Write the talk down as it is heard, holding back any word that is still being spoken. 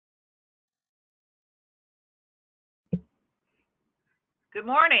Good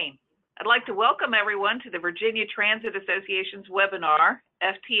morning. I'd like to welcome everyone to the Virginia Transit Association's webinar,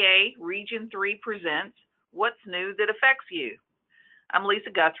 FTA Region 3 Presents, What's New That Affects You? I'm Lisa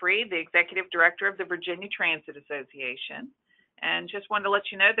Guthrie, the Executive Director of the Virginia Transit Association, and just wanted to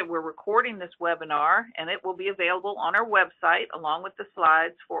let you know that we're recording this webinar and it will be available on our website along with the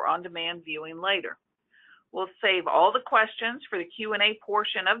slides for on-demand viewing later. We'll save all the questions for the Q&A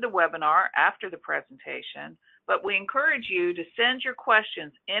portion of the webinar after the presentation, but we encourage you to send your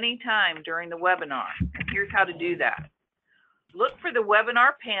questions anytime during the webinar. And here's how to do that. Look for the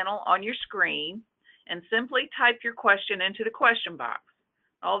webinar panel on your screen and simply type your question into the question box.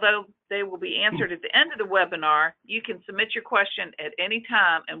 Although they will be answered at the end of the webinar, you can submit your question at any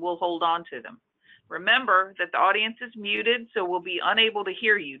time and we'll hold on to them. Remember that the audience is muted, so we'll be unable to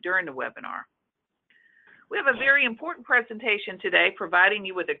hear you during the webinar. We have a very important presentation today, providing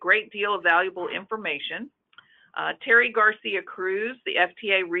you with a great deal of valuable information. Terry Garcia Cruz, the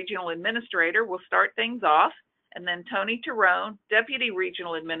FTA Regional Administrator, will start things off, and then Tony Terone, Deputy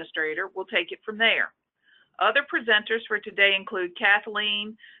Regional Administrator, will take it from there. Other presenters for today include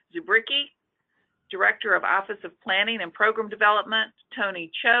Kathleen Zubricki, Director of Office of Planning and Program Development, Tony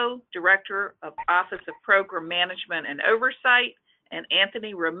Cho, Director of Office of Program Management and Oversight, and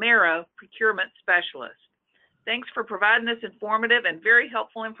Anthony Romero, Procurement Specialist. Thanks for providing this informative and very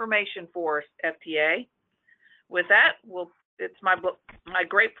helpful information for us, FTA. With that, it's my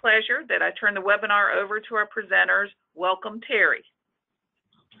great pleasure that I turn the webinar over to our presenters. Welcome, Terry.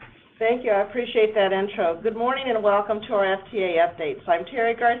 Thank you. I appreciate that intro. Good morning and welcome to our FTA updates. I'm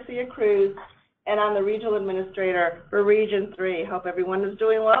Terry Garcia Cruz, and I'm the Regional Administrator for Region 3. Hope everyone is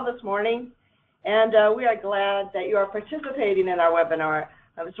doing well this morning. And we are glad that you are participating in our webinar.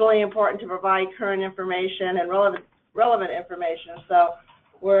 It's really important to provide current information and relevant information. So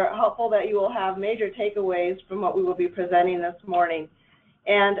we're hopeful that you will have major takeaways from what we will be presenting this morning.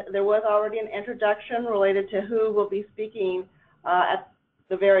 And there was already an introduction related to who will be speaking at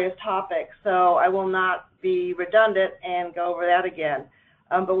the various topics. So I will not be redundant and go over that again.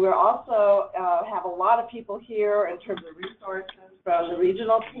 But we're also have a lot of people here in terms of resources from the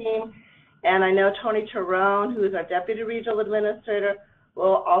regional team. And I know Tony Terone, who is our Deputy Regional Administrator,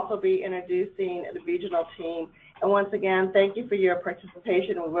 will also be introducing the regional team. And once again, thank you for your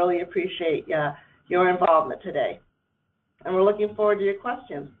participation. We really appreciate your involvement today. And we're looking forward to your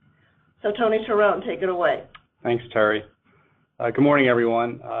questions. So Tony Terone, take it away. Thanks, Terry. Good morning,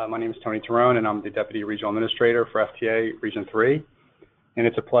 everyone. My name is Tony Terone, and I'm the Deputy Regional Administrator for FTA Region 3. And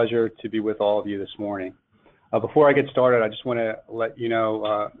it's a pleasure to be with all of you this morning. Before I get started, I just want to let you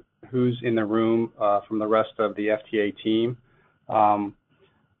know who's in the room from the rest of the FTA team.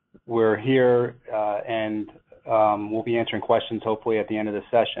 We're here and we'll be answering questions hopefully at the end of the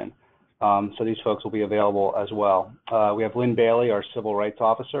session. So these folks will be available as well. We have Lynn Bailey, our Civil Rights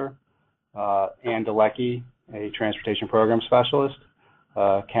Officer, Ann Delecki, a Transportation Program Specialist,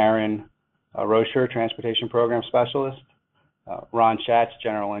 Karen Rocher, Transportation Program Specialist, Ron Schatz,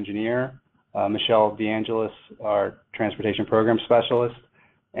 General Engineer, Michelle DeAngelis, our Transportation Program Specialist,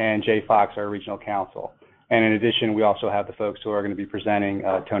 and Jay Fox, our Regional Counsel. And in addition, we also have the folks who are going to be presenting,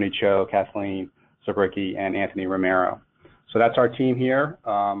 Tony Cho, Kathleen Zubricki, and Anthony Romero. So that's our team here.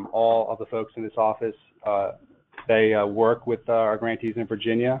 All of the folks in this office, they work with our grantees in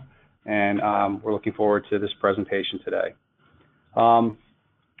Virginia, and we're looking forward to this presentation today. We're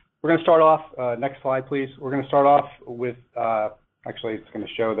going to start off, next slide, please. We're going to start off with, actually, it's going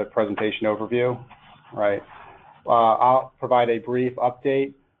to show the presentation overview, right? I'll provide a brief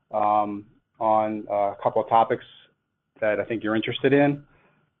update on a couple of topics that I think you're interested in.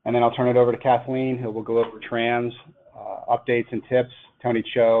 And then I'll turn it over to Kathleen, who will go over trams, updates and tips. Tony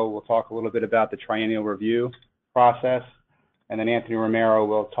Cho will talk a little bit about the triennial review process. And then Anthony Romero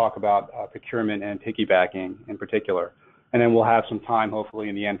will talk about procurement and piggybacking in particular. And then we'll have some time, hopefully,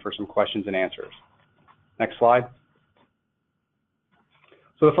 in the end for some questions and answers. Next slide.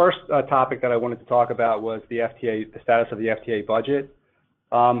 So the first topic that I wanted to talk about was the FTA, the status of the FTA budget.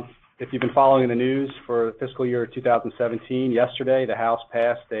 If you've been following the news for fiscal year 2017, yesterday the House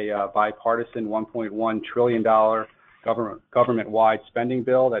passed a bipartisan $1.1 trillion government-wide spending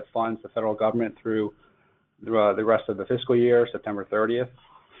bill that funds the federal government through the rest of the fiscal year, September 30th.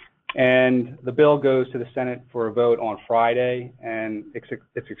 And the bill goes to the Senate for a vote on Friday, and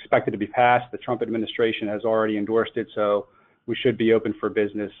it's expected to be passed. The Trump administration has already endorsed it, so we should be open for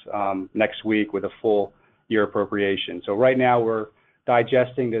business next week with a full year appropriation. So right now we're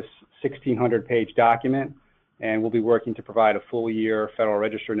digesting this 1,600-page document, and we'll be working to provide a full year Federal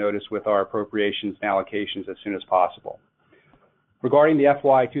Register notice with our appropriations and allocations as soon as possible. Regarding the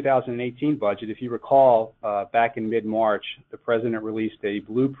FY 2018 budget, if you recall, back in mid-March, the President released a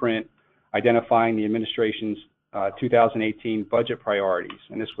blueprint identifying the administration's 2018 budget priorities,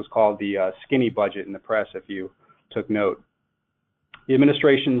 and this was called the skinny budget in the press, if you took note. The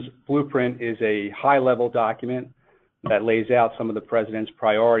administration's blueprint is a high-level document that lays out some of the President's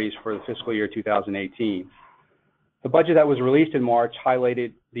priorities for the fiscal year 2018. The budget that was released in March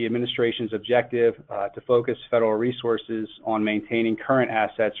highlighted the administration's objective to focus federal resources on maintaining current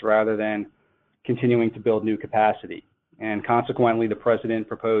assets rather than continuing to build new capacity. And consequently, the President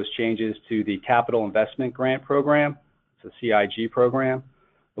proposed changes to the Capital Investment Grant Program, it's a CIG program,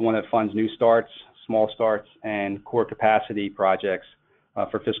 the one that funds new starts, small starts, and core capacity projects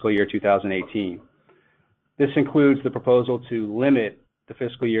for fiscal year 2018. This includes the proposal to limit the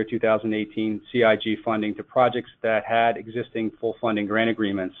fiscal year 2018 CIG funding to projects that had existing full funding grant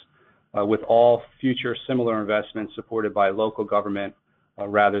agreements with all future similar investments supported by local government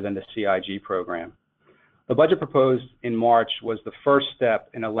rather than the CIG program. The budget proposed in March was the first step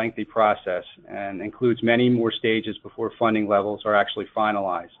in a lengthy process and includes many more stages before funding levels are actually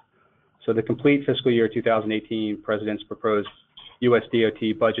finalized. So the complete fiscal year 2018 President's proposed U.S.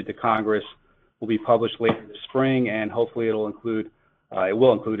 DOT budget to Congress will be published later this spring, and hopefully it will include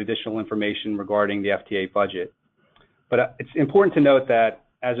additional information regarding the FTA budget. But it's important to note that,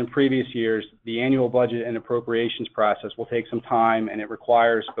 as in previous years, the annual budget and appropriations process will take some time, and it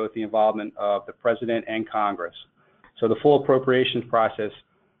requires both the involvement of the President and Congress. So the full appropriations process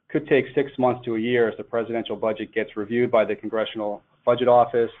could take 6 months to a year as the presidential budget gets reviewed by the Congressional Budget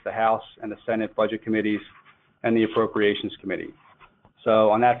Office, the House and the Senate Budget Committees, and the Appropriations Committee.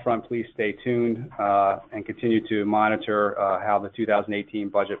 So on that front, please stay tuned and continue to monitor how the 2018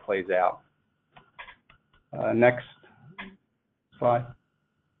 budget plays out. Next slide.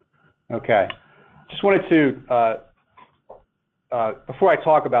 Okay. Just wanted to, before I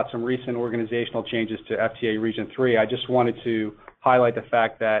talk about some recent organizational changes to FTA Region 3, I just wanted to highlight the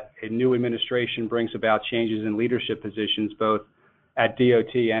fact that a new administration brings about changes in leadership positions both at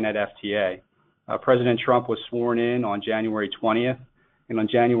DOT and at FTA. President Trump was sworn in on January 20th. And on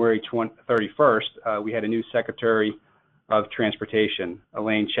January 31st, we had a new Secretary of Transportation,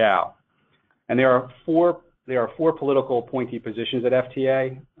 Elaine Chao. And there are four political appointee positions at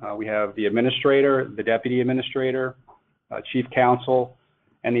FTA. We have the Administrator, the Deputy Administrator, Chief Counsel,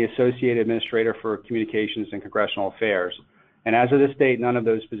 and the Associate Administrator for Communications and Congressional Affairs. And as of this date, none of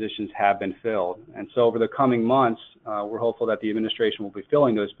those positions have been filled. And so over the coming months, we're hopeful that the administration will be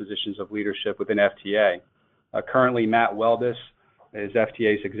filling those positions of leadership within FTA. Currently, Matt Weldis is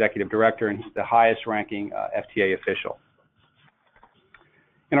FTA's Executive Director, and he's the highest ranking FTA official.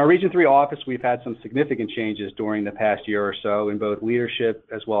 In our Region 3 office, we've had some significant changes during the past year or so in both leadership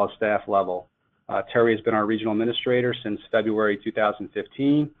as well as staff level. Terry has been our regional administrator since February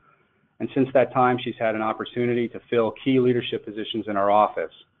 2015, and since that time, she's had an opportunity to fill key leadership positions in our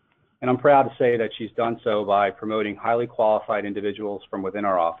office. And I'm proud to say that she's done so by promoting highly qualified individuals from within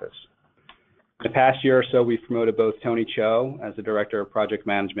our office. In the past year or so, we've promoted both Tony Cho as the Director of Project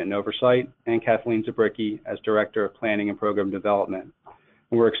Management and Oversight and Kathleen Zabricki as Director of Planning and Program Development.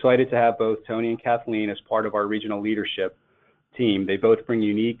 And we're excited to have both Tony and Kathleen as part of our regional leadership team. They both bring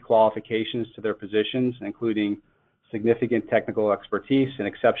unique qualifications to their positions, including significant technical expertise and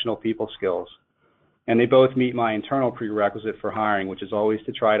exceptional people skills. And they both meet my internal prerequisite for hiring, which is always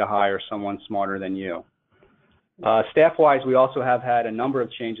to try to hire someone smarter than you. Staff-wise, we also have had a number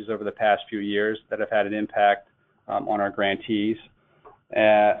of changes over the past few years that have had an impact on our grantees.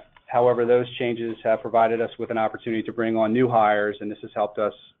 However, those changes have provided us with an opportunity to bring on new hires, and this has helped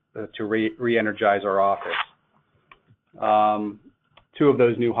us to re-energize our office. Two of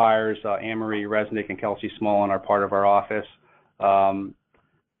those new hires, Anne-Marie Resnick and Kelsey Smallin, are part of our office, and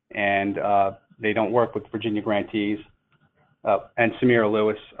they don't work with Virginia grantees. And Samira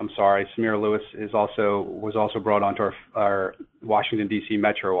Lewis was also brought onto our Washington, D.C.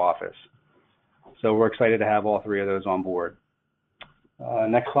 Metro office. So we're excited to have all three of those on board.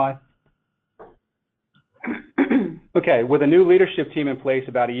 Next slide. Okay, with a new leadership team in place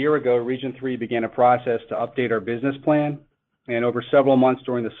about a year ago, Region 3 began a process to update our business plan. And over several months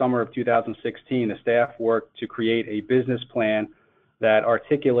during the summer of 2016, the staff worked to create a business plan that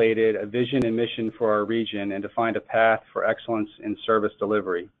articulated a vision and mission for our region and defined a path for excellence in service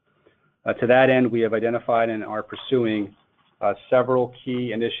delivery. To that end, we have identified and are pursuing several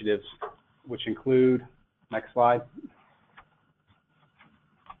key initiatives, which include, next slide,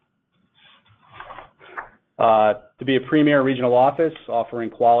 to be a premier regional office offering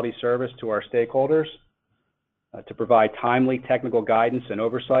quality service to our stakeholders, to provide timely technical guidance and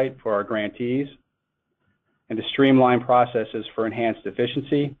oversight for our grantees, and to streamline processes for enhanced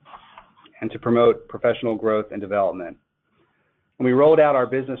efficiency and to promote professional growth and development. And we rolled out our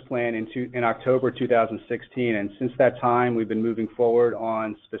business plan in October 2016, and since that time, we've been moving forward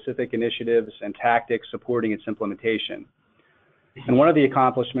on specific initiatives and tactics supporting its implementation. And one of the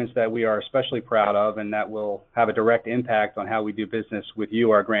accomplishments that we are especially proud of, and that will have a direct impact on how we do business with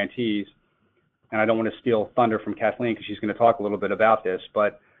you, our grantees, and I don't want to steal thunder from Kathleen because she's going to talk a little bit about this,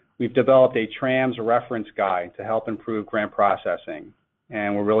 but we've developed a TRAMS reference guide to help improve grant processing.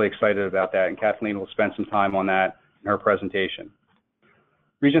 And we're really excited about that, and Kathleen will spend some time on that in her presentation.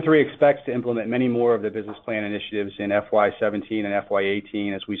 Region 3 expects to implement many more of the business plan initiatives in FY17 and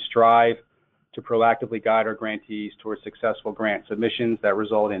FY18 as we strive to proactively guide our grantees towards successful grant submissions that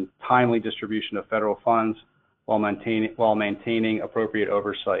result in timely distribution of federal funds while maintaining appropriate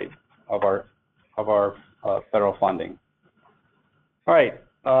oversight of our federal funding. All right.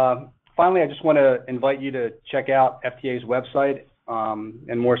 Finally, I just want to invite you to check out FTA's website,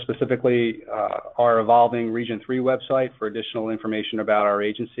 and more specifically, our evolving Region 3 website for additional information about our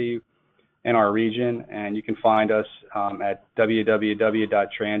agency and our region. And you can find us at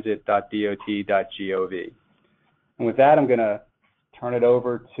www.transit.dot.gov. And with that, I'm going to turn it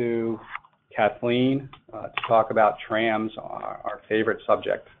over to Kathleen to talk about TRAMS, our favorite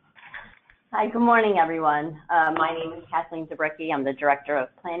subject. Hi, good morning, everyone. My name is Kathleen Zabricki. I'm the Director of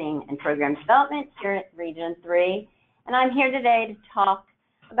Planning and Program Development here at Region 3, and I'm here today to talk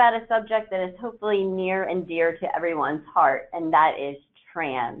about a subject that is hopefully near and dear to everyone's heart, and that is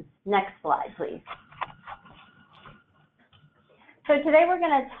TRAMS. Next slide, please. So today we're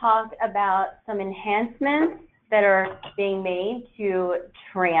going to talk about some enhancements that are being made to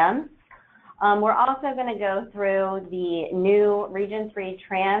TRAMS. We're also going to go through the new Region 3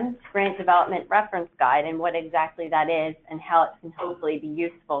 TRAMS Grant Development Reference Guide and what exactly that is and how it can hopefully be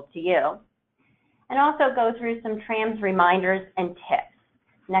useful to you. And also go through some TRAMS reminders and tips.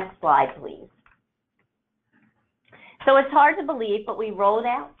 Next slide, please. So it's hard to believe, but we rolled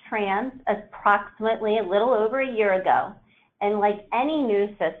out TRAMS approximately a little over a year ago. And like any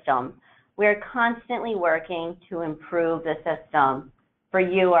new system, we're constantly working to improve the system for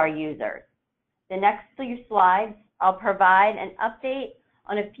you, our users. The next few slides, I'll provide an update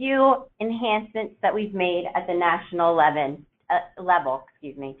on a few enhancements that we've made at the national level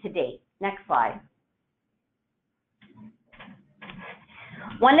to date. Next slide.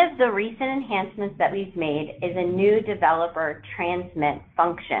 One of the recent enhancements that we've made is a new developer transmit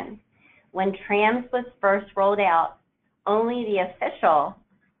function. When TRAMS was first rolled out, only the official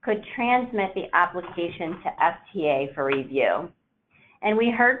could transmit the application to FTA for review. And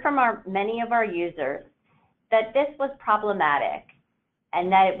we heard from many of our users that this was problematic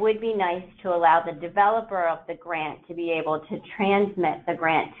and that it would be nice to allow the developer of the grant to be able to transmit the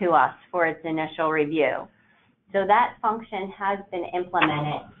grant to us for its initial review. So that function has been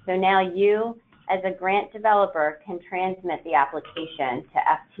implemented. So now you, as a grant developer, can transmit the application to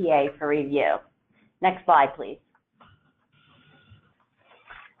FTA for review. Next slide, please.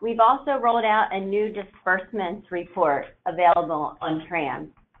 We've also rolled out a new disbursements report available on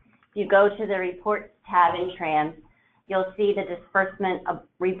TRAMS. If you go to the Reports tab in TRAMS, you'll see the disbursement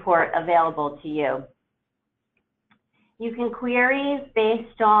report available to you. You can query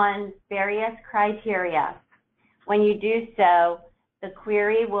based on various criteria. When you do so, the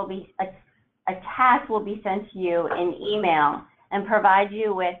query will be, a task will be sent to you in email and provide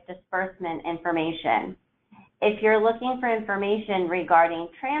you with disbursement information. If you're looking for information regarding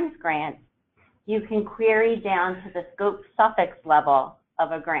TRAMS grants, you can query down to the scope suffix level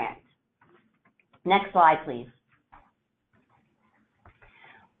of a grant. Next slide, please.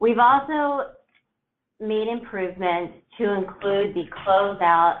 We've also made improvements to include the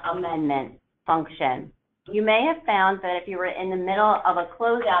closeout amendment function. You may have found that if you were in the middle of a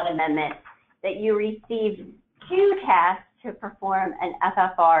closeout amendment, that you received two tasks to perform an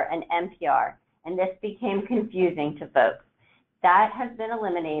FFR and NPR. And this became confusing to folks. That has been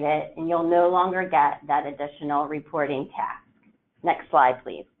eliminated, and you'll no longer get that additional reporting task. Next slide,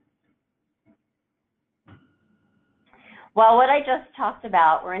 please. While what I just talked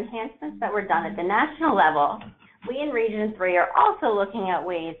about were enhancements that were done at the national level, we in Region 3 are also looking at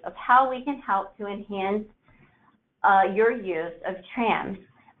ways of how we can help to enhance your use of TRAMS.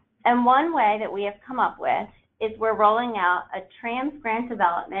 And one way that we have come up with is we're rolling out a TRAMS Grant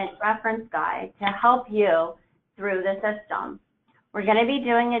Development Reference Guide to help you through the system. We're going to be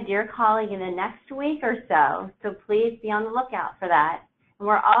doing a Dear Colleague in the next week or so please be on the lookout for that. And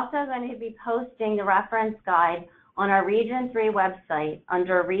we're also going to be posting the reference guide on our Region 3 website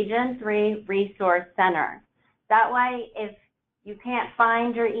under Region 3 Resource Center. That way, if you can't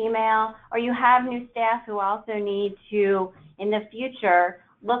find your email, or you have new staff who also need to, in the future,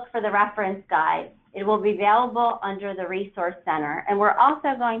 look for the reference guide, it will be available under the Resource Center. And we're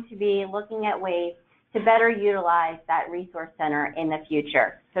also going to be looking at ways to better utilize that Resource Center in the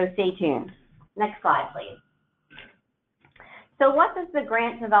future. So stay tuned. Next slide, please. So what does the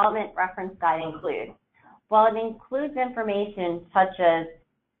Grant Development Reference Guide include? Well, it includes information such as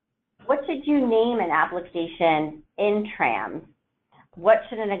what should you name an application in TRAMS? What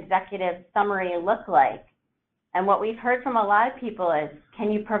should an executive summary look like? And what we've heard from a lot of people is,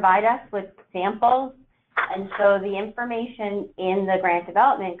 can you provide us with samples? And so the information in the Grant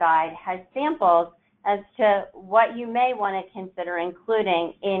Development Guide has samples as to what you may want to consider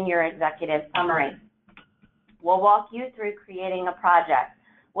including in your executive summary. We'll walk you through creating a project.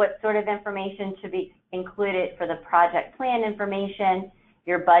 What sort of information should be included for the project plan information,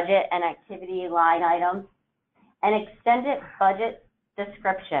 your budget and activity line items, an extended budget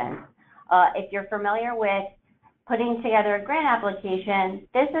description. If you're familiar with putting together a grant application,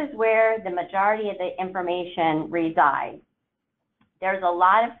 this is where the majority of the information resides. There's a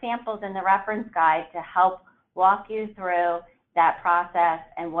lot of samples in the reference guide to help walk you through that process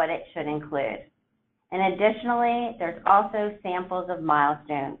and what it should include. And additionally, there's also samples of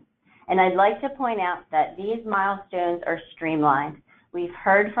milestones. And I'd like to point out that these milestones are streamlined. We've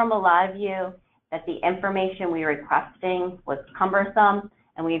heard from a lot of you that the information we were requesting was cumbersome,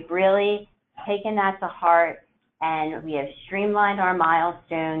 and we've really taken that to heart, and we have streamlined our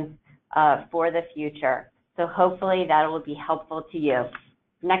milestones for the future. So hopefully that will be helpful to you.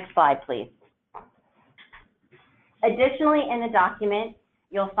 Next slide, please. Additionally, in the document,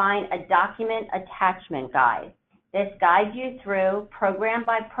 you'll find a document attachment guide. This guides you through, program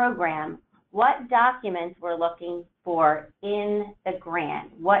by program, what documents we're looking for in the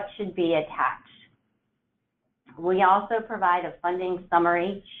grant, what should be attached. We also provide a funding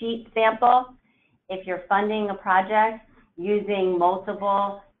summary sheet sample. If you're funding a project using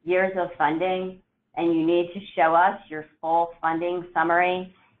multiple years of funding and you need to show us your full funding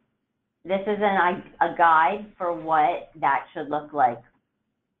summary, this is a guide for what that should look like.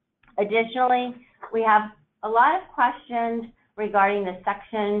 Additionally, we have a lot of questions regarding the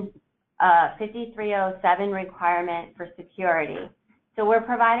Section 5307 requirement for security. So we're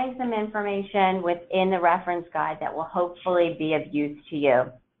providing some information within the reference guide that will hopefully be of use to you.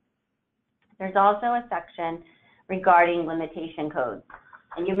 There's also a section regarding limitation codes.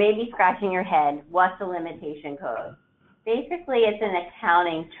 And you may be scratching your head, what's a limitation code? Basically, it's an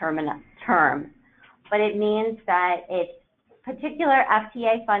accounting term, but it means that it's particular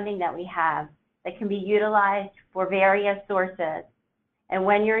FTA funding that we have that can be utilized for various sources. And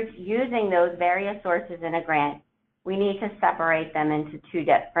when you're using those various sources in a grant, we need to separate them into two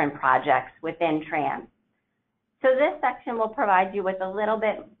different projects within TRAMS. So this section will provide you with a little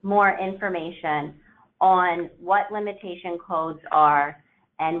bit more information on what limitation codes are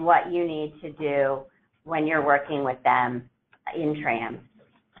and what you need to do when you're working with them in TRAMS.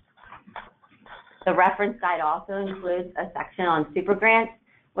 The reference guide also includes a section on super grants,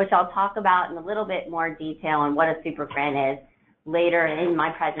 which I'll talk about in a little bit more detail on what a super grant is later in my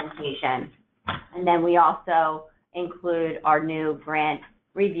presentation. And then we also include our new grant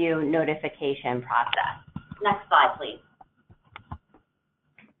review notification process. Next slide, please.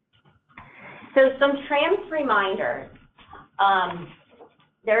 So some TRAMS reminders.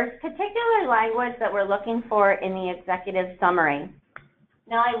 There's particular language that we're looking for in the executive summary.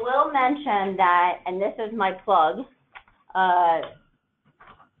 Now, I will mention that, and this is my plug,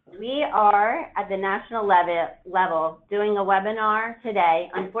 we are at the national level doing a webinar today.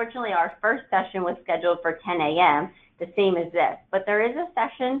 Unfortunately, our first session was scheduled for 10 a.m., the same as this. But there is a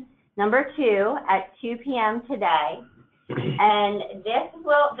session number 2 at 2 p.m. today. And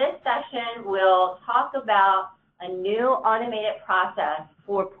this session will talk about a new automated process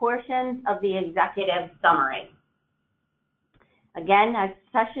for portions of the executive summary. Again, that's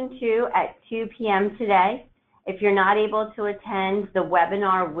session 2 at 2 p.m. today. If you're not able to attend, the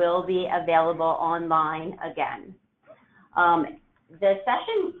webinar will be available online again. The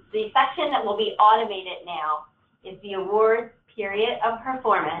section that will be automated now is the award period of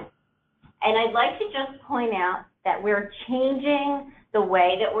performance. And I'd like to just point out that we're changing the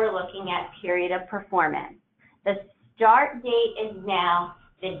way that we're looking at period of performance. The start date is now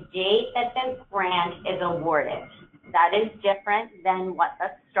the date that the grant is awarded. That is different than what the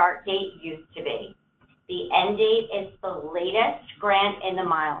start date used to be. The end date is the latest grant in the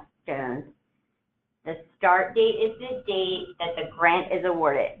milestones. The start date is the date that the grant is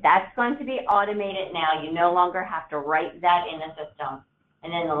awarded. That's going to be automated now. You no longer have to write that in the system.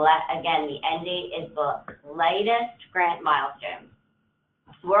 And then again, the end date is the latest grant milestone.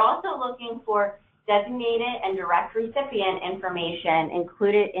 We're also looking for designated and direct recipient information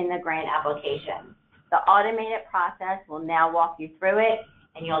included in the grant application. The automated process will now walk you through it,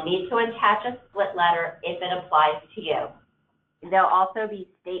 and you'll need to attach a split letter if it applies to you. There'll also be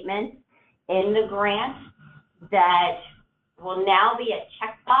statements in the grant that will now be a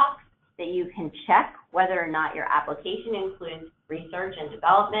checkbox that you can check whether or not your application includes research and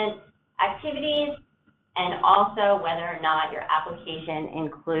development activities, and also whether or not your application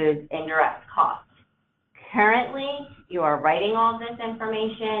includes indirect costs. Currently, you are writing all this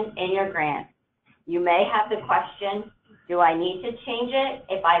information in your grant. You may have the question, do I need to change it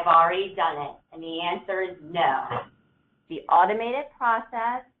if I've already done it? And the answer is no. The automated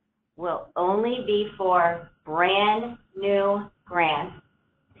process will only be for brand new grants,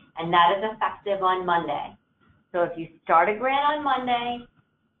 and that is effective on Monday. So if you start a grant on Monday,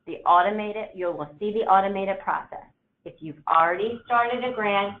 you will see the automated process. If you've already started a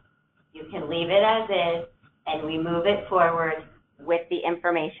grant, you can leave it as is, and we move it forward with the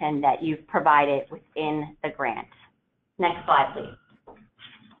information that you've provided within the grant. Next slide, please.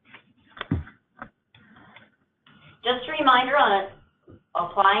 Just a reminder on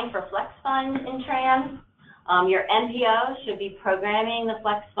applying for Flex Funds in TRANS. Your MPO should be programming the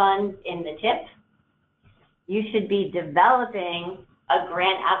Flex Funds in the TIP. You should be developing a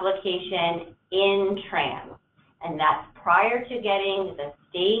grant application in TRANS, and that's prior to getting the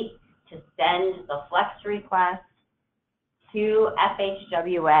state to send the Flex request to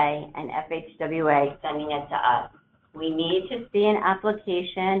FHWA and FHWA sending it to us. We need to see an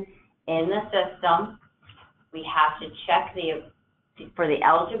application in the system. We have to check for the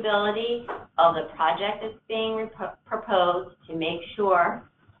eligibility of the project that's being proposed to make sure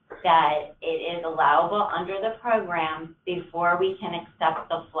that it is allowable under the program before we can accept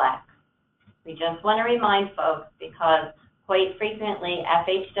the Flex. We just want to remind folks, because quite frequently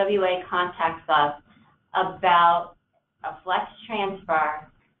FHWA contacts us about a Flex transfer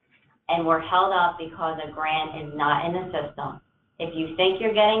and we're held up because a grant is not in the system. If you think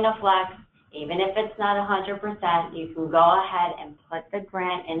you're getting a Flex, even if it's not 100%, you can go ahead and put the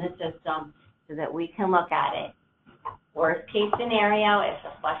grant in the system so that we can look at it. Worst case scenario, if the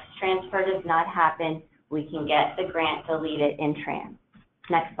Flex transfer does not happen, we can get the grant deleted in TRANS.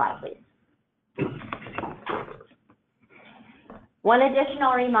 Next slide, please. One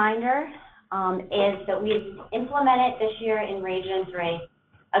additional reminder is that we've implemented this year in Region 3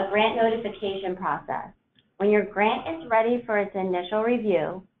 a grant notification process. When your grant is ready for its initial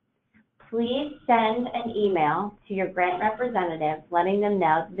review, please send an email to your grant representative letting them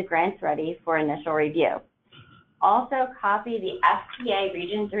know that the grant's ready for initial review. Also copy the FTA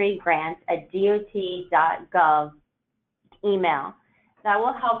Region 3 grants at dot.gov email. That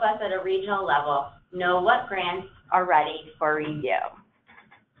will help us at a regional level know what grants are ready for review.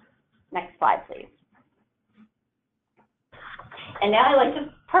 Next slide, please. And now I'd like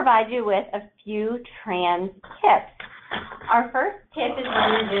to provide you with a few TRANS tips. Our first tip is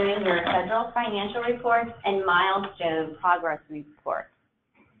when you're doing your federal financial reports and milestone progress reports.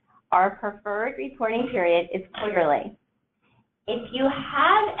 Our preferred reporting period is quarterly. If you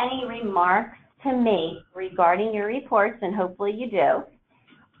have any remarks to make regarding your reports, and hopefully you do,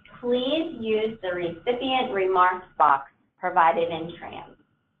 please use the recipient remarks box provided in TRANS.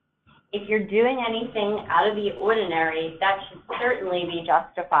 If you're doing anything out of the ordinary, that should certainly be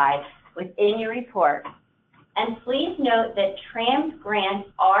justified within your report. And please note that TRANS grants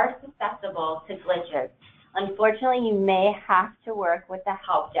are susceptible to glitches. Unfortunately, you may have to work with the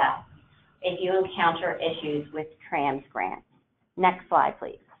help desk if you encounter issues with TRANS grants. Next slide,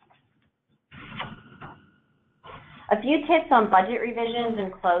 please. A few tips on budget revisions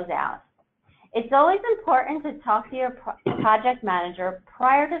and closeouts. It's always important to talk to your project manager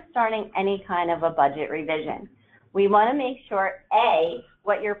prior to starting any kind of a budget revision. We want to make sure, A,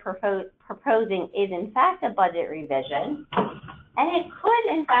 what you're proposing is in fact a budget revision, and it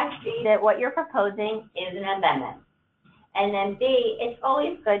could in fact be that what you're proposing is an amendment. And then B, it's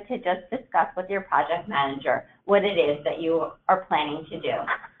always good to just discuss with your project manager what it is that you are planning to do.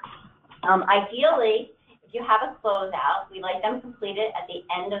 Ideally, if you have a closeout, we like them completed at the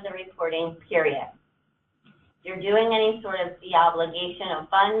end of the reporting period. If you're doing any sort of de-obligation of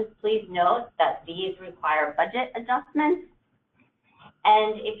funds, please note that these require budget adjustments.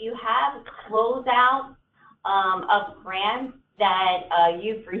 And if you have closeout of grants that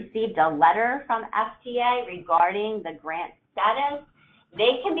you've received a letter from FTA regarding the grant status,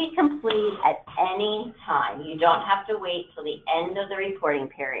 they can be complete at any time. You don't have to wait till the end of the reporting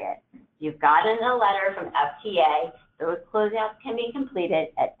period. You've gotten a letter from FTA, Those closeouts can be completed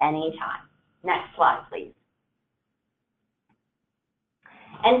at any time. Next slide, please.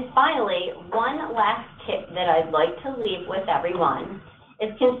 And finally, one last tip that I'd like to leave with everyone is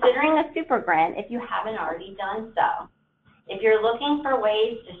considering a super grant if you haven't already done so. If you're looking for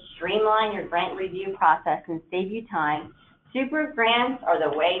ways to streamline your grant review process and save you time, super grants are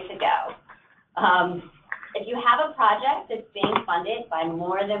the way to go. If you have a project that's being funded by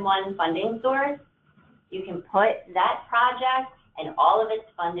more than one funding source, you can put that project and all of its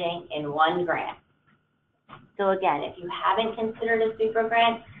funding in one grant. So again, if you haven't considered a super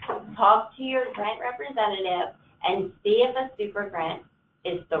grant, talk to your grant representative and see if a super grant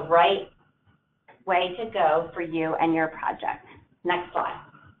is the right way to go for you and your project. Next slide.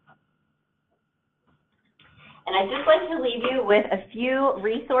 And I'd just like to leave you with a few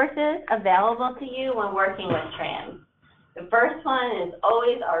resources available to you when working with TRANS. The first one is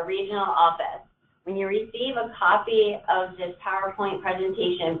always our regional office. When you receive a copy of this PowerPoint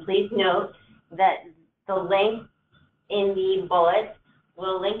presentation, please note that the link in the bullets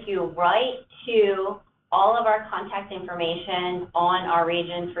will link you right to all of our contact information on our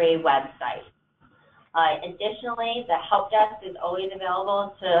Region 3 website. Additionally, the help desk is always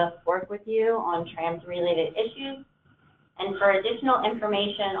available to work with you on TRANS-related issues. And for additional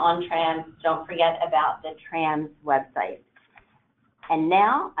information on TRANS, don't forget about the TRANS website. And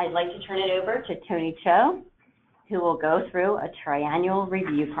now I'd like to turn it over to Tony Cho, who will go through a triennial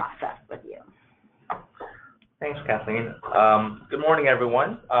review process with you. Thanks, Kathleen. Good morning,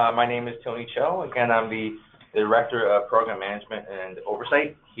 everyone. My name is Tony Cho. Again, I'm the Director of Program Management and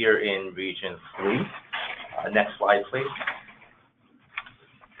Oversight here in Region 3. Next slide, please.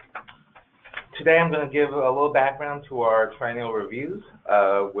 Today, I'm going to give a little background to our triennial reviews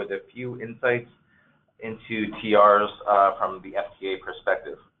with a few insights into TRs from the FTA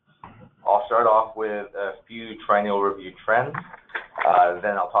perspective. I'll start off with a few triennial review trends.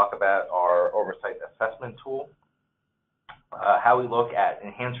 Then I'll talk about our oversight assessment tool, how we look at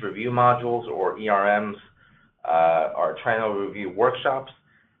enhanced review modules or ERMs, our triennial review workshops,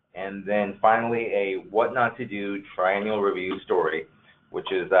 and then finally a what not to do triennial review story,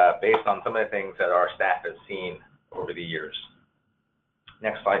 which is based on some of the things that our staff has seen over the years.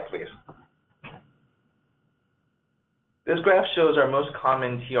 Next slide, please. This graph shows our most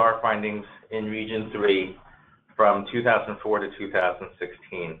common TR findings in Region 3 from 2004 to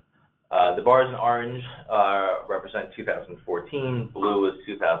 2016. The bars in orange represent 2014, blue is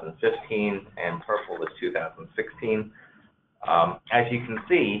 2015, and purple is 2016. As you can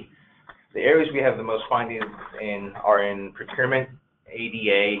see, the areas we have the most findings in are in procurement,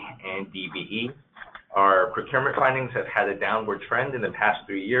 ADA, and DBE. Our procurement findings have had a downward trend in the past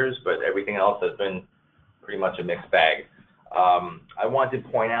 3 years, but everything else has been pretty much a mixed bag. I want to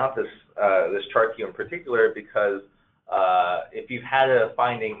point out this chart here in particular because if you've had a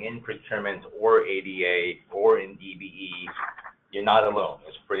finding in procurement or ADA or in DBE, you're not alone.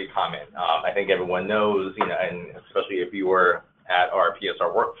 It's pretty common. I think everyone knows, and especially if you were at our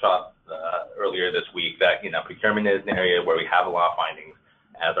PSR workshop earlier this week, that procurement is an area where we have a lot of findings,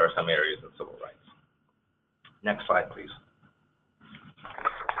 as are some areas of civil rights. Next slide, please.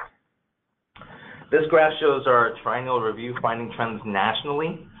 This graph shows our triennial review finding trends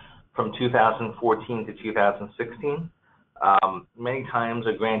nationally from 2014 to 2016. Many times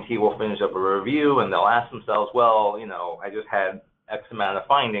a grantee will finish up a review and they'll ask themselves, well, I just had X amount of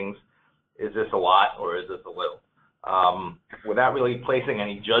findings. Is this a lot or is this a little? Without really placing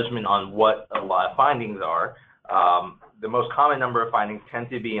any judgment on what a lot of findings are, the most common number of findings tend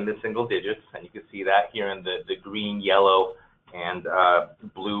to be in the single digits, and you can see that here in the green, yellow, and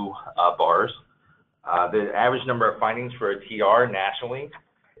blue bars. The average number of findings for a TR nationally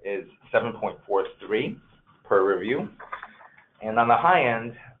is 7.43 per review. And on the high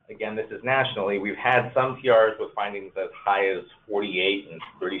end, again, this is nationally, we've had some TRs with findings as high as 48 and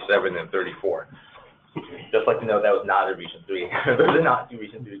 37 and 34. Just like to know that was not a Region 3. Those are not two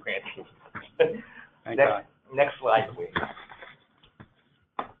Region 3 grantees. Next slide, please.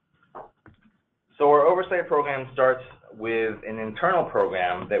 So our oversight program starts with an internal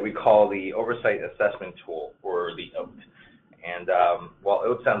program that we call the Oversight Assessment Tool, or the OAT. And while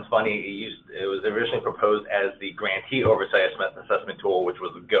OAT sounds funny, it was originally proposed as the Grantee Oversight Assessment Tool, which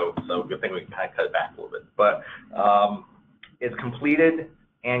was a GOAT, so good thing we can kind of cut it back a little bit. But it's completed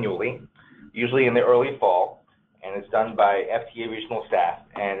annually, usually in the early fall, and it's done by FTA regional staff,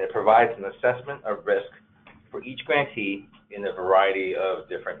 and it provides an assessment of risk for each grantee in a variety of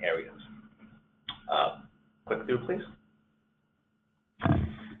different areas. Click through, please.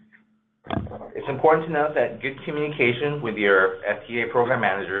 It's important to note that good communication with your FTA program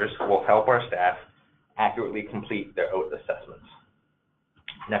managers will help our staff accurately complete their oath assessments.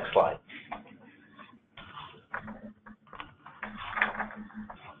 Next slide.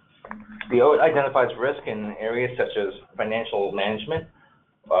 The oath identifies risk in areas such as financial management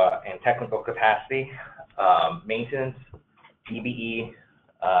and technical capacity, maintenance, EBE,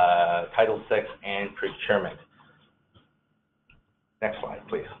 Title VI, and procurement. Next slide,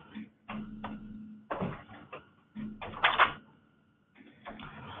 please.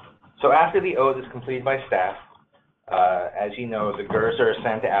 So after the oath is completed by staff, as you know, the GERs are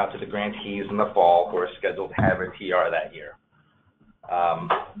sent out to the grantees in the fall who are scheduled to have a TR that year.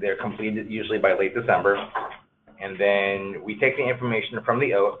 They're completed usually by late December, and then we take the information from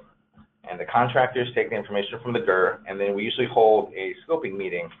the oath, and the contractors take the information from the GER, and then we usually hold a scoping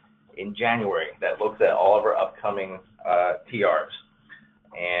meeting in January that looks at all of our upcoming TRs,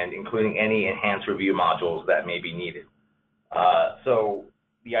 and including any enhanced review modules that may be needed. So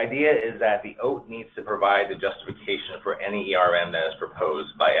the idea is that the oath needs to provide the justification for any ERM that is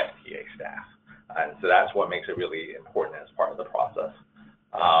proposed by FTA staff. And so that's what makes it really important as part of the process.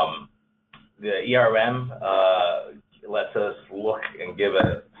 The ERM lets us look and give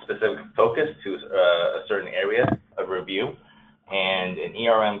a specific focus to a certain area of review. And an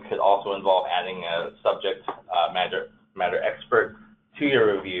ERM could also involve adding a subject matter expert to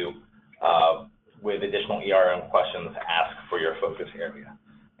your review with additional ERM questions asked for your focus area.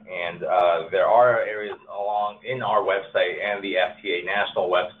 And there are areas in our website and the FTA national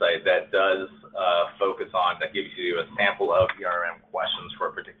website that does focus on, that gives you a sample of ERM questions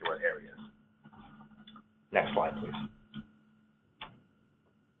for particular areas. Next slide, please.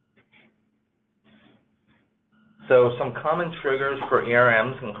 So some common triggers for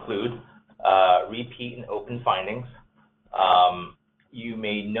ERMs include repeat and open findings. You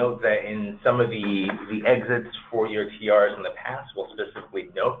may note that in some of the exits for your TRs in the past will specifically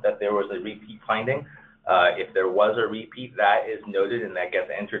note that there was a repeat finding. If there was a repeat, that is noted and that gets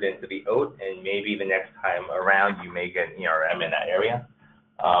entered into the oath, and maybe the next time around you may get an ERM in that area.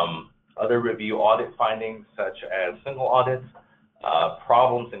 Other review audit findings such as single audits,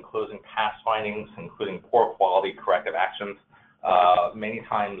 problems in closing past findings, including poor quality corrective actions. Many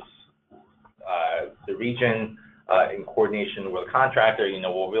times the region, in coordination with a contractor,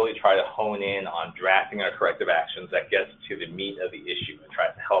 will really try to hone in on drafting our corrective actions that gets to the meat of the issue and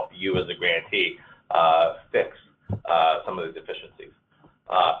tries to help you as a grantee fix some of the deficiencies.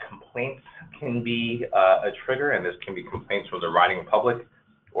 Complaints can be a trigger, and this can be complaints from the writing public,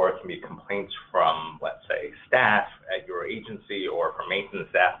 or it can be complaints from, let's say, staff at your agency or from maintenance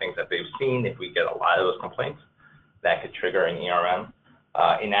staff, things that they've seen. If we get a lot of those complaints, that could trigger an ERM.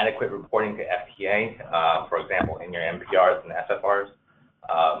 Inadequate reporting to FTA, for example, in your MPRs and SFRs.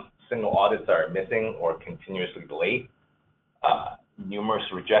 Single audits are missing or continuously delayed. Numerous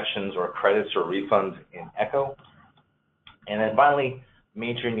rejections or credits or refunds in ECHO. And then finally,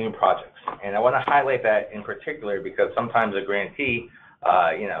 major new projects. And I want to highlight that in particular because sometimes a grantee,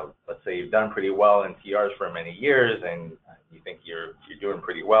 let's say you've done pretty well in TRs for many years and you think you're doing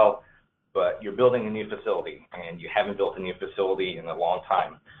pretty well, but you're building a new facility and you haven't built a new facility in a long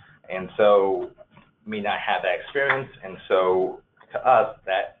time. And so you may not have that experience. And so to us,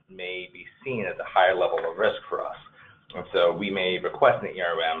 that may be seen as a higher level of risk for us. And so we may request an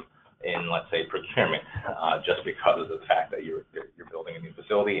ERM in, let's say, procurement, just because of the fact that you're building a new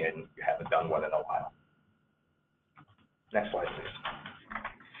facility and you haven't done one in a while. Next slide,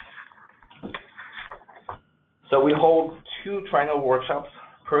 please. So we hold 2 triennial workshops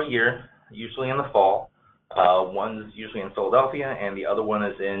per year, usually in the fall. One's usually in Philadelphia, and the other one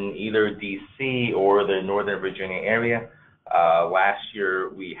is in either DC or the Northern Virginia area. Last year,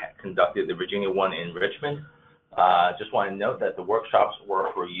 we had conducted the Virginia one in Richmond. Just want to note that the workshops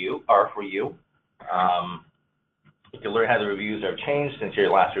are for you. You can learn how the reviews have changed since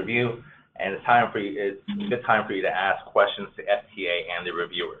your last review, and it's a good time for you to ask questions to FTA and the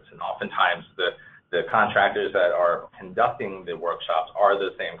reviewers. And oftentimes, the contractors that are conducting the workshops are the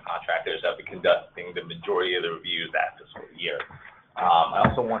same contractors that will be conducting the majority of the reviews that fiscal year. I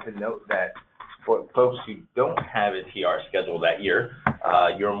also want to note that for folks who don't have a TR scheduled that year,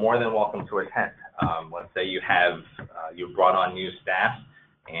 you're more than welcome to attend. Let's say you've brought on new staff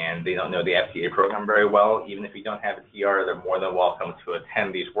and they don't know the FTA program very well. Even if you don't have a TR, they're more than welcome to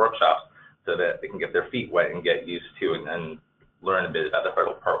attend these workshops so that they can get their feet wet and get used to and learn a bit about the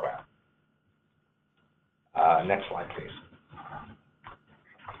federal program. Next slide, please.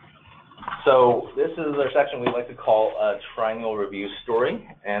 So this is our section we like to call a triennial review story,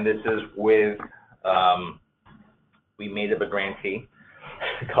 and this is with, we made up a grantee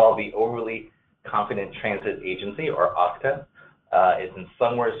called the Overly Confident Transit Agency, or OCTA. is in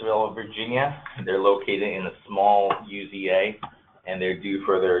Summersville, Virginia. They're located in a small UZA, and they're due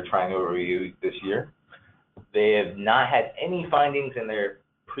for their triennial review this year. They have not had any findings in their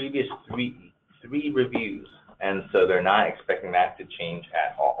previous three reviews, and so they're not expecting that to change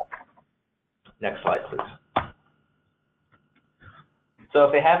at all. Next slide, please. So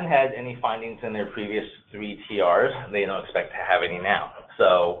if they haven't had any findings in their previous 3 TRs, they don't expect to have any now.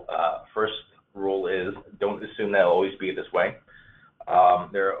 So first rule is don't assume that it'll always be this way.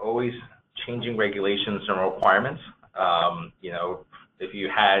 There are always changing regulations and requirements. You know, if you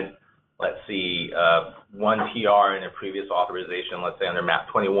had, let's see, 1 TR in a previous authorization, let's say under MAP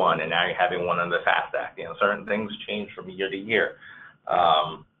 21, and now you're having one under the FAST Act, you know, certain things change from year to year.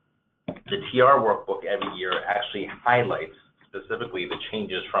 The TR workbook every year actually highlights specifically the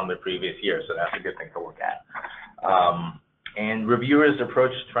changes from the previous year, so that's a good thing to look at. And reviewers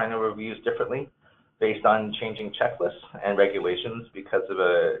approach triennial reviews differently based on changing checklists and regulations because of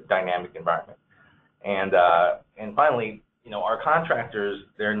a dynamic environment. And finally, you know, our contractors,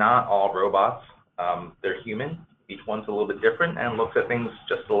 they're not all robots. They're human. Each one's a little bit different and looks at things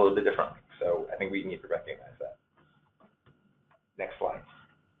just a little bit differently. So I think we need to recognize that. Next slide.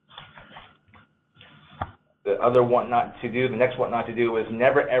 The next what not to do is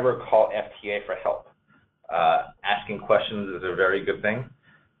never ever call FTA for help. Asking questions is a very good thing.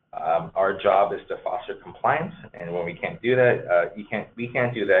 Our job is to foster compliance, and when we can't do that, we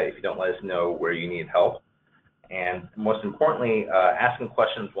can't do that if you don't let us know where you need help. And most importantly, asking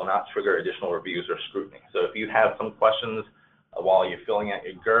questions will not trigger additional reviews or scrutiny. So if you have some questions while you're filling out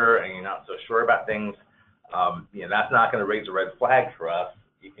your GER and you're not so sure about things, you know, that's not going to raise a red flag for us.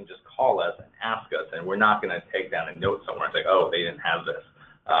 You can just call us and ask us, and we're not going to take down a note somewhere and say, oh, they didn't have this.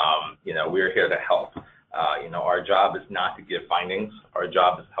 You know, we're here to help. You know, our job is not to give findings. Our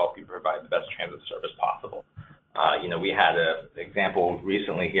job is to help you provide the best transit service possible. You know, we had an example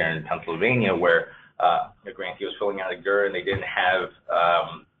recently here in Pennsylvania where a grantee was filling out a GER and they didn't have,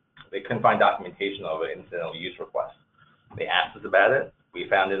 they couldn't find documentation of an incidental use request. They asked us about it. We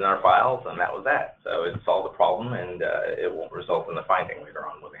found it in our files, and that was that. So it solved the problem, and it won't result in the finding later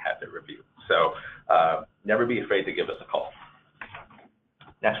on when they have their review. So never be afraid to give us a call.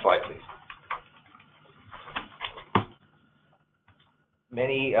 Next slide, please.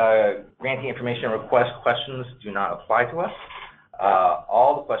 Many grantee information request questions do not apply to us.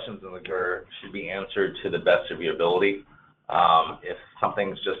 All the questions in the GER should be answered to the best of your ability. If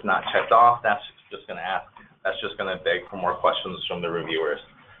something's just not checked off, that's just going to beg for more questions from the reviewers.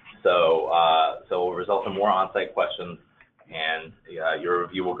 So it will result in more on-site questions, and your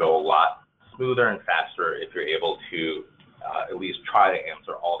review will go a lot smoother and faster if you're able to at least try to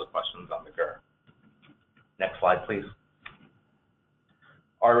answer all the questions on the GER. Next slide, please.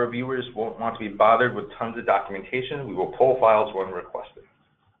 Our reviewers won't want to be bothered with tons of documentation. We will pull files when requested.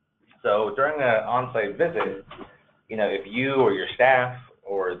 So during the on-site visit, you know, if you or your staff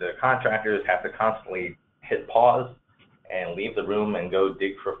or the contractors have to constantly hit pause and leave the room and go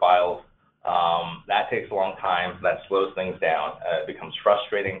dig for files, that takes a long time. That slows things down. It becomes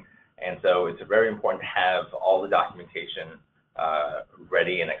frustrating. And so it's very important to have all the documentation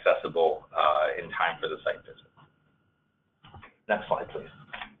ready and accessible in time for the site visit. Next slide, please.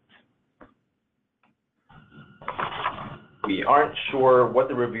 We aren't sure what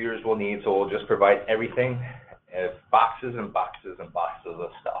the reviewers will need, so we'll just provide everything, boxes and boxes and boxes of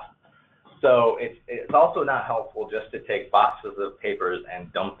stuff. So it's also not helpful just to take boxes of papers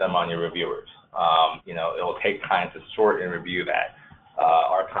and dump them on your reviewers. You know, it'll take time to sort and review that.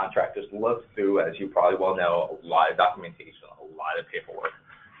 Our contractors look through, as you probably well know, a lot of documentation, a lot of paperwork.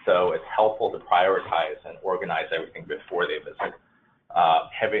 So it's helpful to prioritize and organize everything before they visit.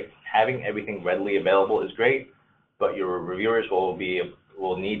 Having everything readily available is great, but your reviewers will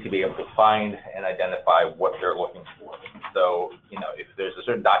need to be able to find and identify what they're looking for. So, you know, if there's a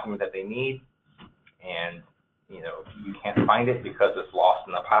certain document that they need and, you know, you can't find it because it's lost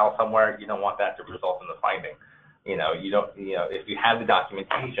in a pile somewhere, you don't want that to result in the finding. You know, if you have the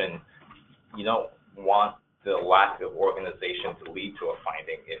documentation, you don't want the lack of organization to lead to a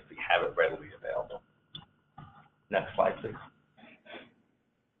finding if you have it readily available. Next slide, please.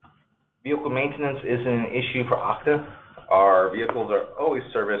 Vehicle maintenance isn't an issue for Okta. Our vehicles are always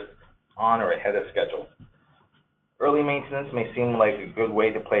serviced on or ahead of schedule. Early maintenance may seem like a good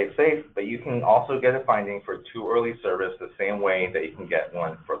way to play it safe, but you can also get a finding for too early service the same way that you can get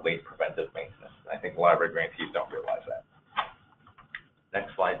one for late preventive maintenance. I think a lot of our grantees don't realize that.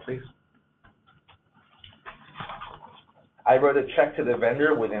 Next slide, please. I wrote a check to the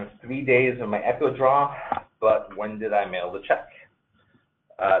vendor within 3 days of my echo draw, but when did I mail the check?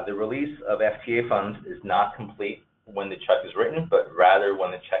 The release of FTA funds is not complete when the check is written, but rather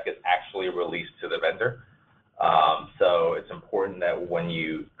when the check is actually released to the vendor. So it's important that when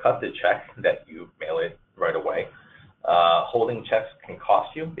you cut the check that you mail it right away. Holding checks can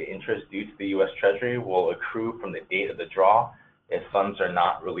cost you. The interest due to the U.S. Treasury will accrue from the date of the draw if funds are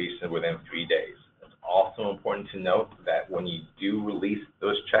not released within 3 days. It's also important to note that when you do release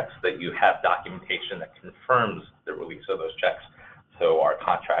those checks, that you have documentation that confirms the release of those checks, so our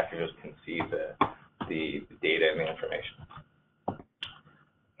contractors can see the data and the information.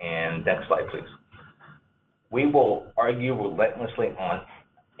 And next slide, please. We will argue relentlessly on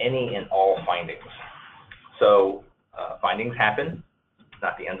any and all findings. So findings happen. It's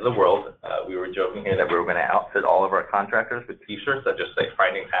not the end of the world. We were joking here that we were going to outfit all of our contractors with T-shirts that just say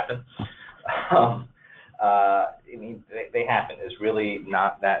findings happen. I mean, they happen. It's really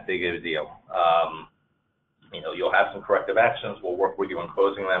not that big of a deal. You know, you'll have some corrective actions. We'll work with you on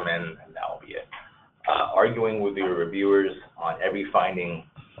closing them, and that'll be it. Arguing with your reviewers on every finding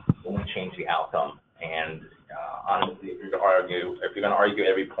won't change the outcome. And honestly, if you're going to argue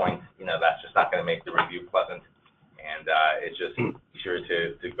every point, you know, that's just not going to make the review pleasant. And it's just easier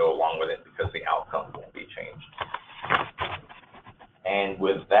to go along with it because the outcome won't be changed. And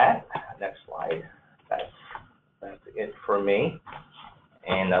with that, next slide, that's it for me.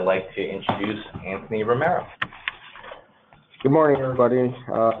 And I'd like to introduce Anthony Romero. Good morning, everybody.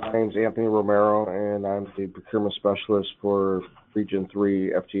 My name is Anthony Romero, and I'm the procurement specialist for Region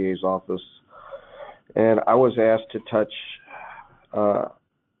 3 FTA's office. And I was asked to touch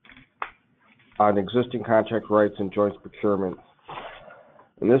on existing contract rights and joint procurement.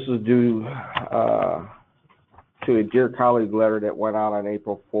 And this is due to a Dear Colleague letter that went out on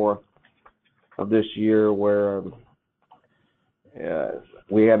April 4th of this year, where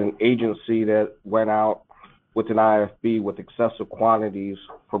we had an agency that went out with an IFB with excessive quantities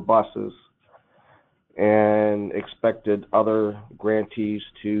for buses and expected other grantees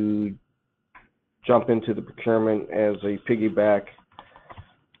to jump into the procurement as a piggyback,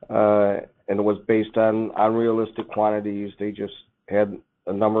 and it was based on unrealistic quantities. They just had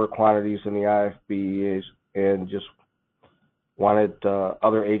a number of quantities in the IFB and just wanted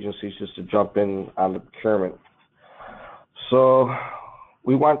other agencies just to jump in on the procurement. So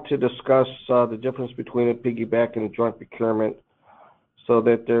we want to discuss the difference between a piggyback and a joint procurement so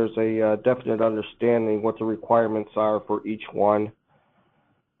that there's a definite understanding what the requirements are for each one,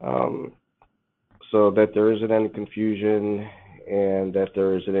 so that there isn't any confusion and that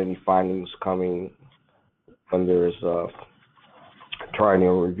there isn't any findings coming when there's a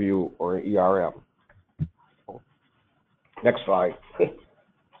triennial review or an ERM. Next slide.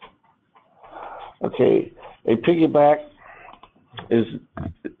 Okay, a piggyback is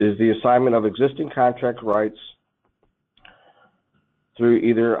the assignment of existing contract rights through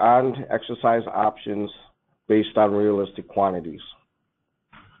either on-exercise options based on realistic quantities.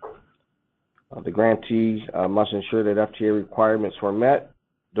 The grantee must ensure that FTA requirements were met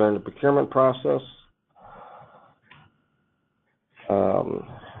during the procurement process,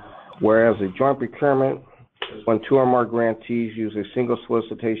 whereas a joint procurement is when two or more grantees use a single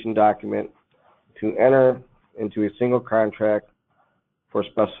solicitation document to enter into a single contract for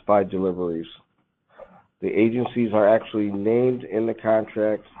specified deliveries. The agencies are actually named in the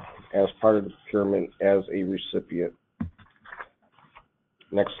contract as part of the procurement as a recipient.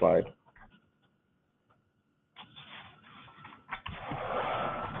 Next slide.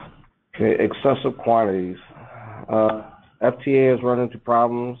 Okay, excessive quantities. FTA has run into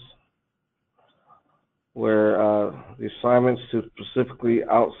problems where the assignments to specifically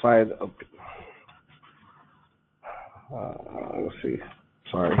outside of, let's see,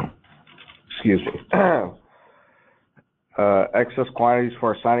 sorry, excuse me. Excess quantities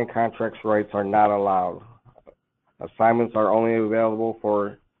for assigning contracts rights are not allowed. Assignments are only available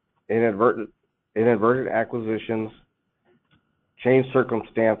for inadvertent acquisitions, changed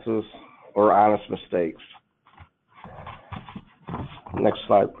circumstances, or honest mistakes. Next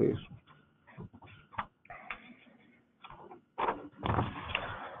slide, please.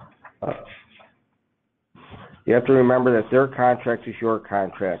 You have to remember that their contract is your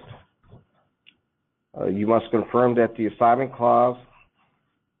contract. You must confirm that the assignment clause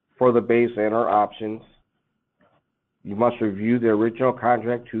for the base and or options. You must review the original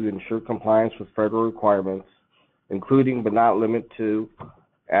contract to ensure compliance with federal requirements, including but not limited to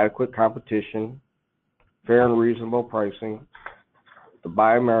adequate competition, fair and reasonable pricing, the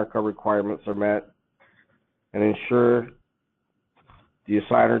Buy America requirements are met, and ensure the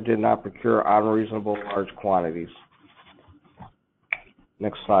assigner did not procure unreasonable large quantities.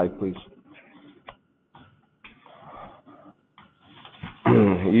 Next slide, please.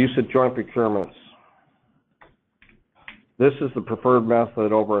 Use of joint procurements. This is the preferred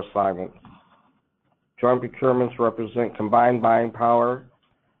method over assignment. Joint procurements represent combined buying power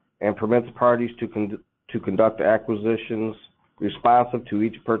and permits parties to conduct acquisitions responsive to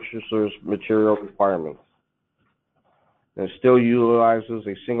each purchaser's material requirements. And it still utilizes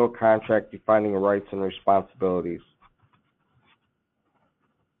a single contract defining rights and responsibilities.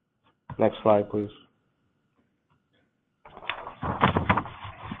 Next slide, please.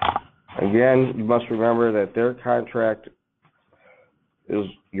 Again, you must remember that their contract is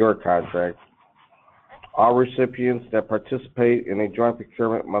your contract. All recipients that participate in a joint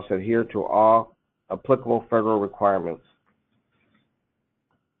procurement must adhere to all applicable federal requirements.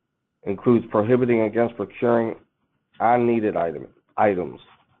 Includes prohibiting against procuring unneeded items.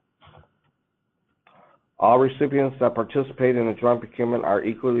 All recipients that participate in a joint procurement are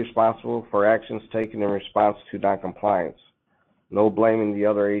equally responsible for actions taken in response to noncompliance. No blaming the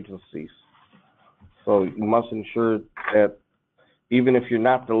other agencies. So you must ensure that even if you're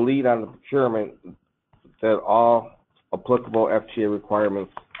not the lead on the procurement, that all applicable FTA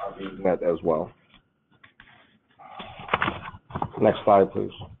requirements are being met as well. Next slide,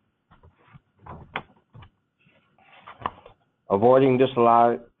 please. Avoiding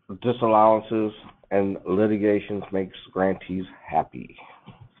disallowances and litigations makes grantees happy.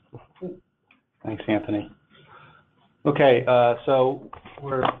 Thanks, Anthony. Okay, so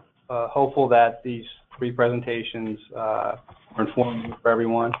we're hopeful that these three presentations are informative for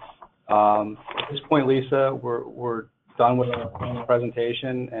everyone. At this point, Lisa, we're done with our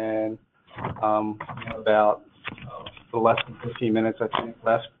presentation, and we have about a little less than 15 minutes, I think,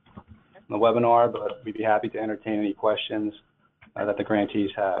 left in the webinar, but we'd be happy to entertain any questions that the grantees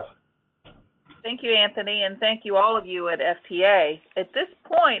have. Thank you, Anthony, and thank you all of you at FTA. At this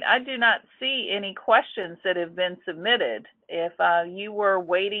point, I do not see any questions that have been submitted. If you were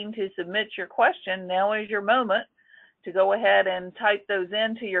waiting to submit your question, now is your moment to go ahead and type those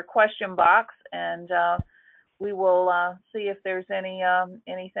into your question box, and we will see if there's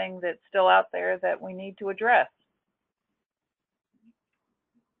anything that's still out there that we need to address.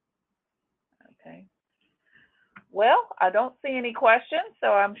 Okay. Well, I don't see any questions, so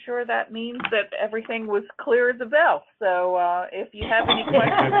I'm sure that means that everything was clear as a bell. So if you have any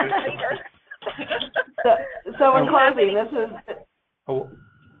questions, so in closing, this is. Oh,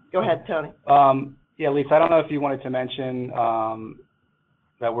 go ahead, Tony. Yeah, Lisa, I don't know if you wanted to mention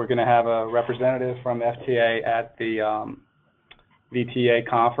that we're going to have a representative from FTA at the VTA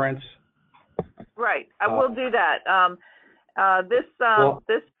conference. Right, I will do that.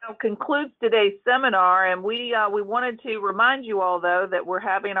 This concludes today's seminar, and we wanted to remind you all, though, that we're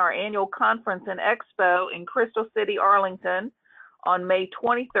having our annual conference and expo in Crystal City, Arlington on May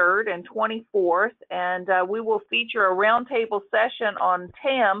 23rd and 24th, and we will feature a roundtable session on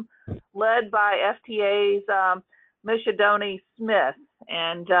TAM led by FTA's Mishadoni Smith.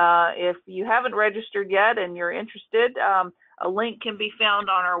 And if you haven't registered yet and you're interested, a link can be found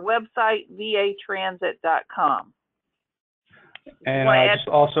on our website, vatransit.com. And I just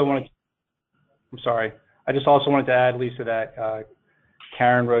also wanted to add, Lisa, that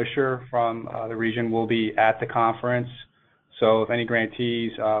Karen Rocher from the region will be at the conference. So if any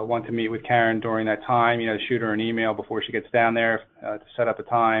grantees want to meet with Karen during that time, shoot her an email before she gets down there to set up a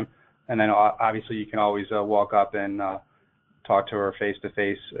time. And then obviously you can always walk up and talk to her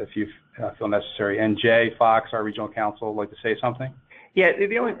face-to-face if you feel necessary. And Jay Fox, our regional counsel, would like to say something. Yeah,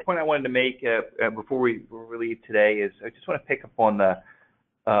 the only point I wanted to make before we leave today is I just want to pick up on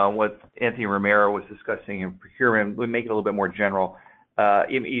what Anthony Romero was discussing in procurement. We make it a little bit more general.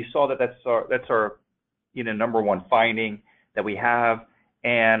 You saw that's our number one finding that we have,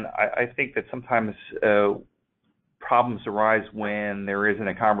 and I think that sometimes problems arise when there isn't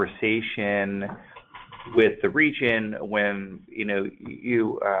a conversation with the region when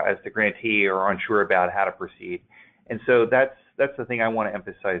you as the grantee are unsure about how to proceed, and so that's the thing I want to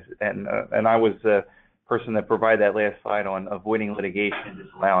emphasize. And I was the person that provided that last slide on avoiding litigation and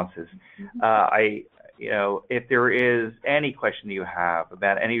disallowances. If there is any question you have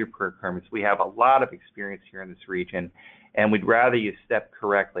about any of your procurements, we have a lot of experience here in this region, and we'd rather you step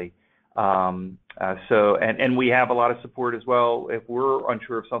correctly. And we have a lot of support as well if we're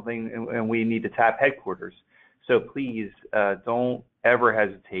unsure of something and we need to tap headquarters. So please don't ever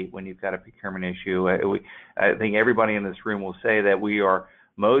hesitate when you've got a procurement issue. I think everybody in this room will say that we are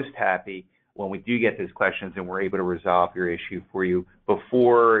most happy when we do get these questions and we're able to resolve your issue for you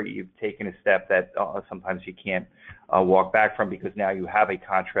before you've taken a step that sometimes you can't walk back from, because now you have a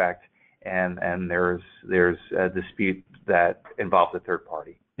contract and there's a dispute that involves a third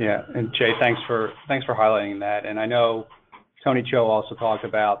party. Yeah, and Jay, thanks for highlighting that. And I know Tony Cho also talked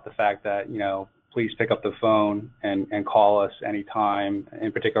about the fact that please pick up the phone and call us anytime.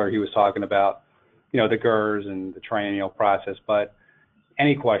 In particular, he was talking about, the GERS and the triennial process, but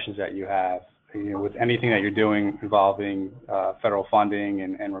any questions that you have, with anything that you're doing involving federal funding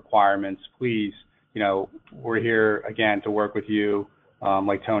and requirements, please, we're here, again, to work with you.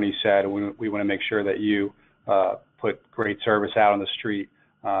 Like Tony said, we want to make sure that you put great service out on the street.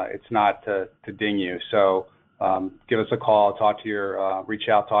 It's not to ding you. So give us a call, reach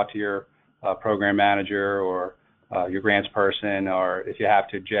out, talk to your program manager or your grants person, or if you have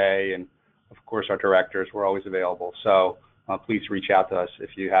to, Jay, and of course our directors. We're always available. So please reach out to us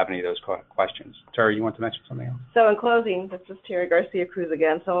if you have any of those questions. Terry, you want to mention something else? So in closing, this is Terry Garcia Cruz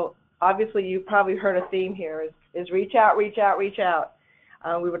again. So obviously you probably heard a theme here is reach out, reach out, reach out.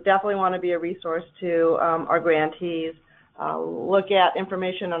 We would definitely want to be a resource to our grantees. Look at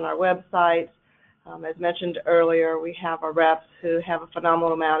information on our website. As mentioned earlier, we have our reps who have a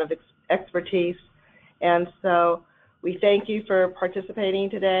phenomenal amount of expertise. And so we thank you for participating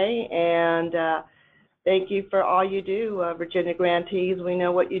today, and thank you for all you do, Virginia grantees. We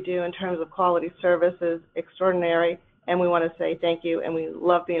know what you do in terms of quality service is extraordinary, and we want to say thank you, and we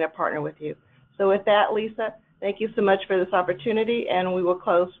love being a partner with you. So with that, Lisa, thank you so much for this opportunity, and we will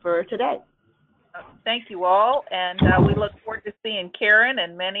close for today. Thank you all, and we look forward to seeing Karen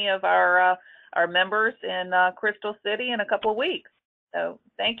and many of our members in Crystal City in a couple of weeks. So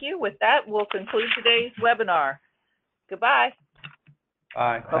thank you. With that, we'll conclude today's webinar. Goodbye.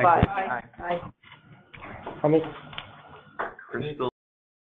 Bye. Bye-bye. Bye. How many? Crystal